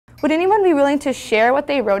Would anyone be willing to share what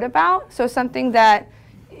they wrote about? So something that,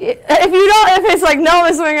 if it's like, no,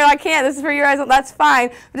 Ms. Winger, I can't, this is for your eyes, that's fine.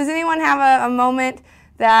 But does anyone have a moment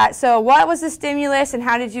that, so what was the stimulus and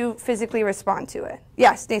how did you physically respond to it?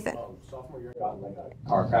 Yes, Nathan. Sophomore year, I got in like a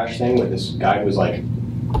car crash thing with this guy who was like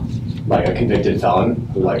a convicted felon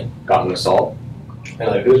who like got an assault. And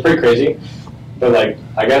like, it was pretty crazy. But like,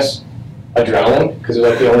 I guess adrenaline, because it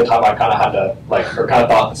was like the only time I kind of had to, like, or kind of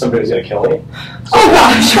thought that somebody was going to kill me. So, oh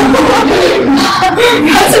gosh!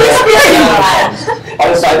 That's an experience!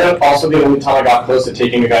 On the side note, also the only time I got close to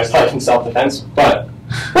taking a guy's life in self-defense, but...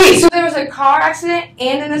 Wait, so there was a car accident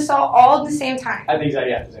and an assault all at the same time? I think so,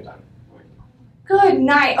 yeah, at the same time. Good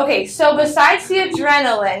night. Okay, so besides the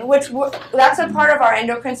adrenaline, that's a part of our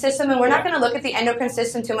endocrine system, and we're not going to look at the endocrine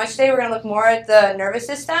system too much today. We're going to look more at the nervous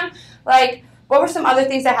system. Like, what were some other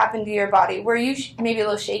things that happened to your body? Were you maybe a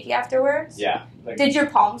little shaky afterwards? Yeah. Like, did your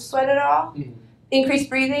palms sweat at all? Mm-hmm. Increased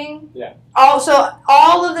breathing? Yeah. Also,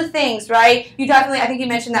 all of the things, right? You definitely, I think you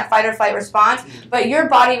mentioned that fight or flight response, but your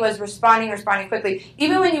body was responding quickly.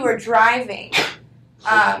 Even when you were driving,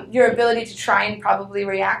 your ability to try and probably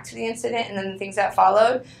react to the incident and then the things that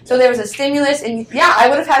followed. So there was a stimulus, and yeah, I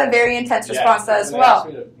would have had a very intense response to that as well.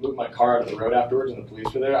 When they asked me to move my car out of the road afterwards and the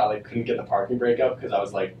police were there, I like couldn't get the parking brake up because I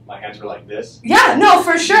was like, my hands were like this. Yeah, no,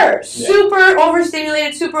 for sure. Yeah. Super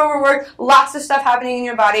overstimulated, super overworked, lots of stuff happening in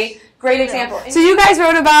your body. Great example. So you guys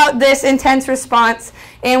wrote about this intense response,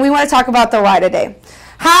 and we want to talk about the why today.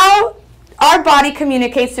 How our body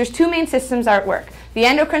communicates, there's two main systems at work. The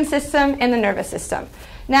endocrine system and the nervous system.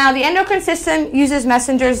 Now, the endocrine system uses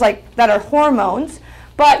messengers that are hormones,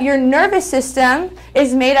 but your nervous system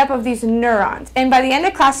is made up of these neurons. And by the end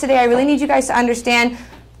of class today, I really need you guys to understand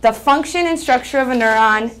the function and structure of a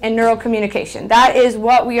neuron and neural communication. That is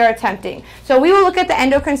what we are attempting. So we will look at the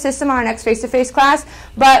endocrine system on our next face-to-face class,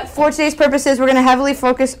 but for today's purposes, we're going to heavily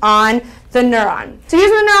focus on the neuron. So here's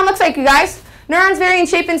what a neuron looks like, you guys. Neurons vary in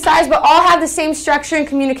shape and size, but all have the same structure and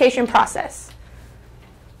communication process.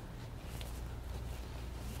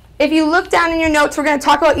 If you look down in your notes, we're going to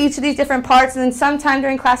talk about each of these different parts, and then sometime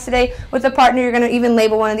during class today with a partner, you're going to even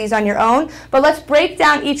label one of these on your own. But let's break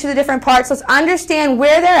down each of the different parts. Let's understand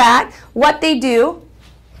where they're at, what they do,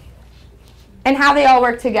 and how they all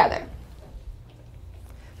work together.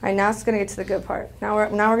 All right, now it's going to get to the good part. Now we're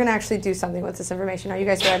going to actually do something with this information. Are you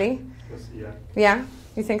guys ready? Yeah. Yeah?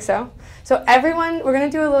 You think so? So everyone, we're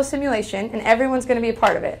going to do a little simulation, and everyone's going to be a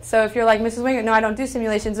part of it. So if you're like, Mrs. Winger, no, I don't do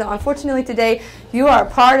simulations. No, unfortunately today, you are a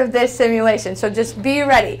part of this simulation. So just be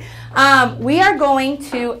ready. We are going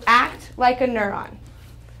to act like a neuron.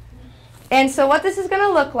 And so what this is going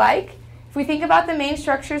to look like, if we think about the main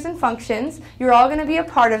structures and functions, you're all going to be a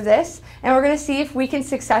part of this, and we're going to see if we can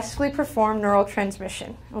successfully perform neural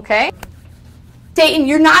transmission. Okay? Dayton,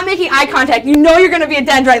 you're not making eye contact. You know you're going to be a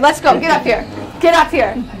dendrite. Let's go. Get up here. Get up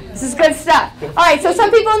here. This is good stuff. All right, so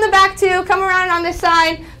some people in the back, too. Come around on this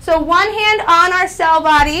side. So one hand on our cell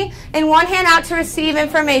body and one hand out to receive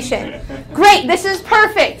information. Great. This is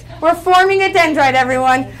perfect. We're forming a dendrite,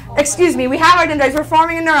 everyone. Excuse me. We have our dendrites. We're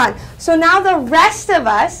forming a neuron. So now the rest of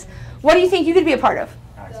us, what do you think you could be a part of?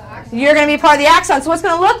 You're going to be a part of the axon. So what's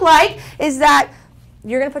going to look like is that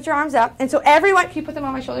you're going to put your arms up, and so everyone, can you put them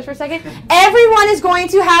on my shoulders for a second? Everyone is going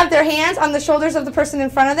to have their hands on the shoulders of the person in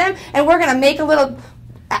front of them, and we're going to make a little,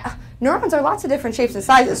 neurons are lots of different shapes and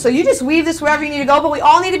sizes, so you just weave this wherever you need to go, but we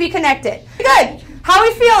all need to be connected. Good. How are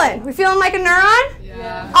we feeling? We feeling like a neuron?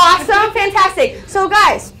 Yeah. Awesome. Fantastic. So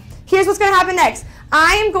guys, here's what's going to happen next.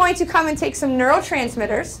 I am going to come and take some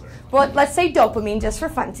neurotransmitters, well, let's say dopamine, just for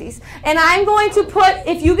funsies. And I'm going to put,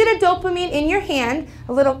 if you get a dopamine in your hand,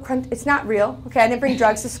 a little crunch, it's not real, okay? I didn't bring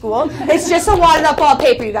drugs to school. It's just a wadded up ball of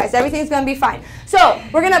paper, you guys. Everything's going to be fine. So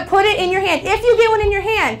we're going to put it in your hand. If you get one in your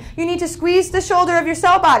hand, you need to squeeze the shoulder of your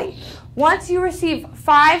cell body. Once you receive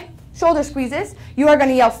 5 shoulder squeezes, you are going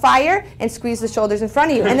to yell fire and squeeze the shoulders in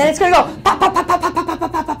front of you. And then it's going to go pop, pop, pop, pop, pop, pop,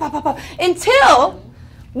 pop, pop, pop, pop, pop, until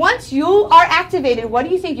once you are activated, what do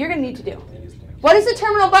you think you're going to need to do? What does the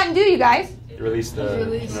terminal button do, you guys? Release the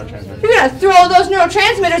neurotransmitter. You're going to throw those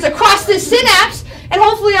neurotransmitters across this synapse, and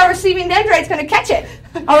hopefully our receiving dendrite's going to catch it.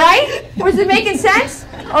 All right? Was it making sense?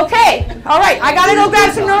 Okay. All right. I got to go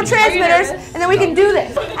grab some neurotransmitters, and then we can do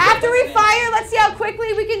this. After we fire, let's see how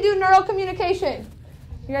quickly we can do neural communication.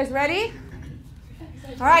 You guys ready?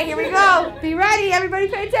 All right, here we go. Be ready. Everybody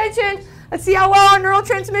pay attention. Let's see how well our neural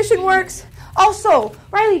transmission works. Also,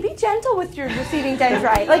 Riley, be gentle with your receiving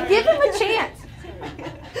dendrite. Like, give him a chance.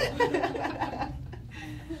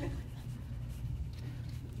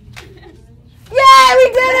 Yeah, we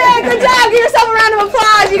did it! Good job! Give yourself a round of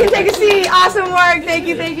applause. You can take a seat. Awesome work. Thank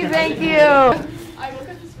you, thank you, thank you. I woke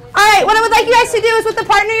up this morning All right, what I would like you guys to do is with the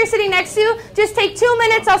partner you're sitting next to, just take 2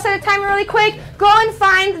 minutes. I'll set a timer really quick. Go and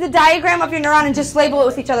find the diagram of your neuron and just label it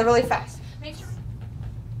with each other really fast.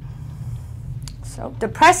 So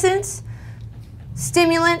depressants,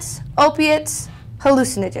 stimulants, opiates,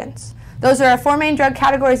 hallucinogens. Those are our 4 main drug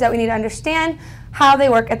categories that we need to understand how they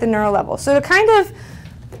work at the neural level. So to kind of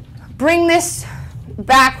bring this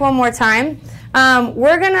back one more time,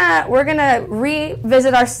 we're gonna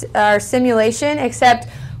revisit our simulation, except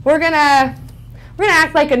we're gonna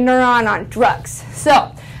act like a neuron on drugs.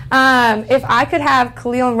 So if I could have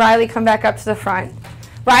Khalil and Riley come back up to the front.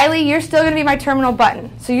 Riley, you're still going to be my terminal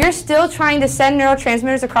button. So you're still trying to send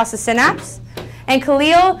neurotransmitters across the synapse. And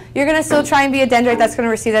Khalil, you're going to still try and be a dendrite that's going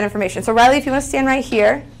to receive that information. So Riley, if you want to stand right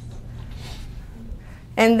here.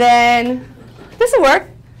 And then, this will work.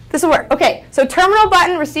 This will work. Okay, so terminal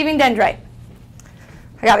button, receiving dendrite.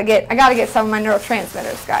 I gotta get some of my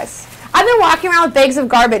neurotransmitters, guys. I've been walking around with bags of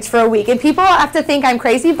garbage for a week, and people have to think I'm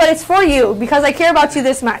crazy, but it's for you because I care about you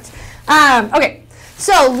this much. Okay,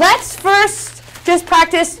 so let's first just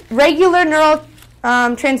practice regular neural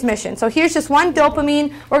transmission. So here's just one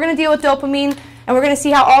dopamine. We're going to deal with dopamine, and we're going to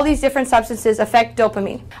see how all these different substances affect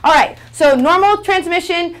dopamine. All right, so normal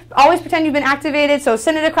transmission, always pretend you've been activated. So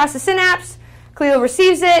send it across the synapse. Khalil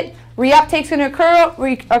receives it. Reuptake's going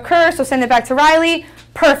to occur, so send it back to Riley.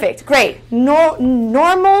 Perfect, great.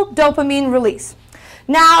 Normal dopamine release.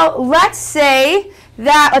 Now, let's say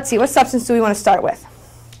that, let's see, what substance do we want to start with?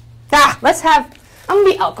 I'm going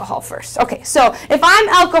to be alcohol first. Okay, so if I'm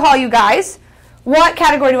alcohol, you guys, what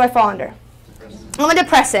category do I fall under? I'm a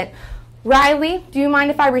depressant. Riley, do you mind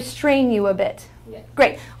if I restrain you a bit? Yeah.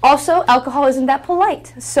 Great. Also, alcohol isn't that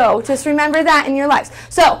polite, so just remember that in your lives.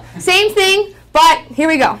 So, same thing, but here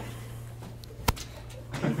we go.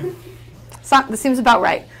 This seems about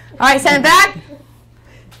right. All right, send it back.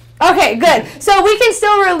 Okay, good. So we can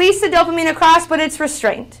still release the dopamine across, but it's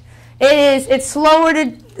restrained. It's slower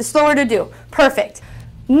to do. Perfect.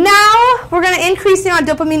 Now we're going to increase the amount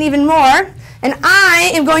of dopamine even more, and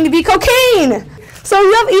I am going to be cocaine. So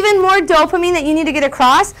you have even more dopamine that you need to get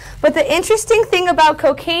across. But the interesting thing about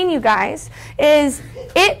cocaine, you guys, is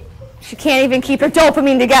she can't even keep her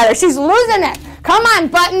dopamine together. She's losing it. Come on,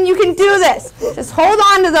 Button, you can do this. Just hold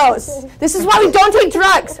on to those. This is why we don't take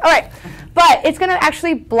drugs. All right. But it's going to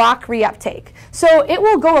actually block reuptake. So it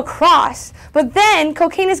will go across, but then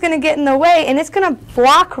cocaine is going to get in the way, and it's going to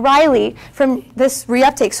block Riley from this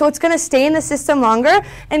reuptake. So it's going to stay in the system longer,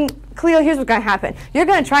 and Khalil, here's what's going to happen. You're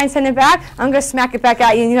going to try and send it back. I'm going to smack it back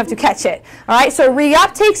at you, and you have to catch it. All right, so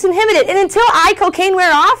reuptake's inhibited, and until cocaine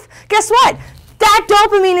wear off, guess what? That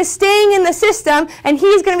dopamine is staying in the system, and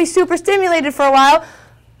he's going to be super stimulated for a while.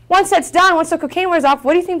 Once that's done, once the cocaine wears off,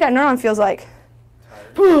 what do you think that neuron feels like?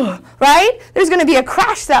 Right? There's going to be a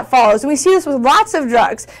crash that follows, and we see this with lots of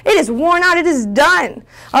drugs. It is worn out. It is done.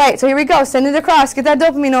 All right, so here we go. Send it across. Get that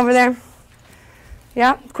dopamine over there.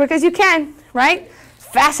 Yeah, quick as you can, right?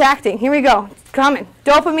 Fast acting. Here we go. Coming.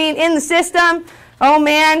 Dopamine in the system. Oh,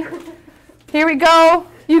 man. Here we go.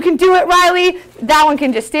 You can do it, Riley. That one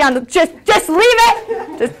can just stay on the, just leave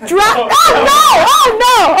it. Just drop. Oh, no. Oh,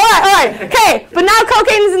 no. All right. Okay, but now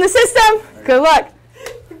cocaine is in the system. Good luck.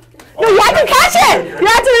 No, you have to catch it. You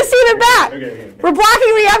have to receive it back. Okay. We're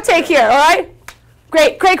blocking reuptake here, all right?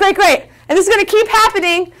 Great. And this is going to keep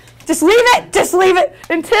happening. Just leave it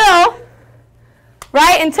until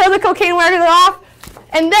the cocaine wears it off.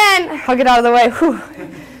 And then, I'll get out of the way. Whew.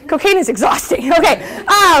 Cocaine is exhausting. Okay.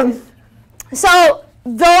 So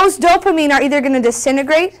those dopamine are either going to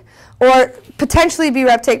disintegrate or potentially be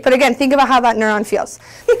reuptake. But again, think about how that neuron feels.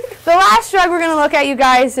 The last drug we're going to look at, you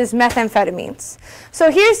guys, is methamphetamines. So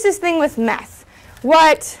here's this thing with meth.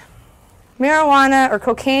 What marijuana or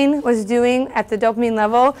cocaine was doing at the dopamine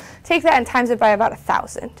level, take that and times it by about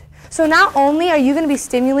 1,000. So not only are you going to be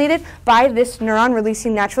stimulated by this neuron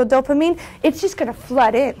releasing natural dopamine, it's just going to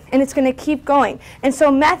flood in, and it's going to keep going. And so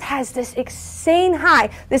meth has this insane high,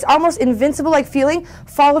 this almost invincible-like feeling,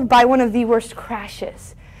 followed by one of the worst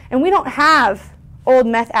crashes. And we don't have old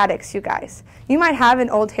meth addicts, you guys. You might have an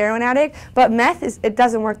old heroin addict, but meth, it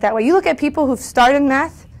doesn't work that way. You look at people who've started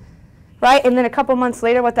meth, right, and then a couple months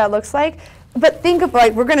later what that looks like. But think of,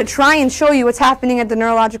 we're going to try and show you what's happening at the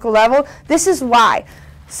neurological level. This is why.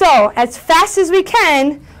 So as fast as we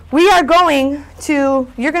can, you're going to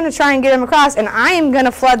try and get them across, and I am going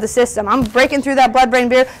to flood the system. I'm breaking through that blood-brain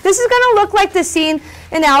barrier. This is going to look like the scene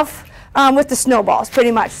in Elf with the snowballs,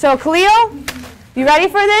 pretty much. So Khalil, you ready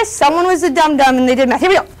for this? Someone was a dum-dum and they did math. Here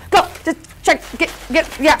we go. Go. Just check.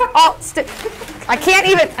 Yeah. I can't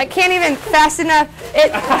even fast enough.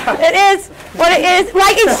 It is. what it is.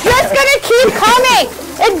 Like, it's just going to keep coming.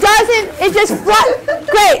 It doesn't. It just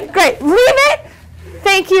Great, great. Leave it.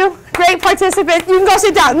 Thank you. Great participant. You can go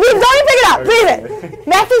sit down. Don't even pick it up. Leave it.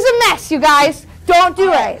 Meth is a mess, you guys. Don't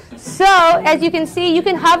do it. So, as you can see, you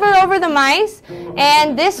can hover over the mice.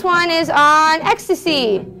 And this one is on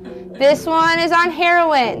ecstasy. This one is on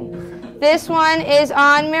heroin. This one is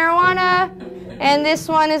on marijuana. And this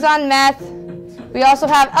one is on meth. We also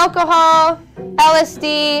have alcohol,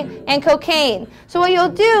 LSD, and cocaine. So what you'll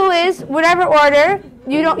do is, whatever order,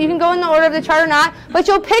 you can go in the order of the chart or not, but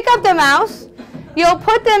you'll pick up the mouse, you'll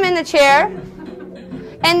put them in the chair,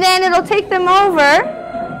 and then it'll take them over.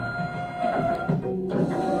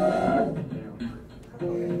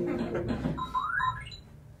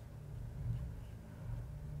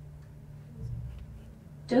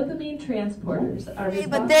 Dopamine transporters are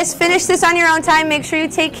But finish this on your own time. Make sure you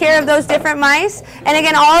take care of those different mice. And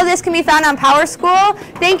again, all of this can be found on Power School.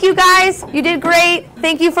 Thank you guys. You did great.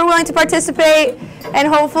 Thank you for willing to participate. And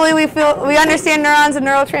hopefully we understand neurons and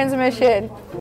neurotransmission.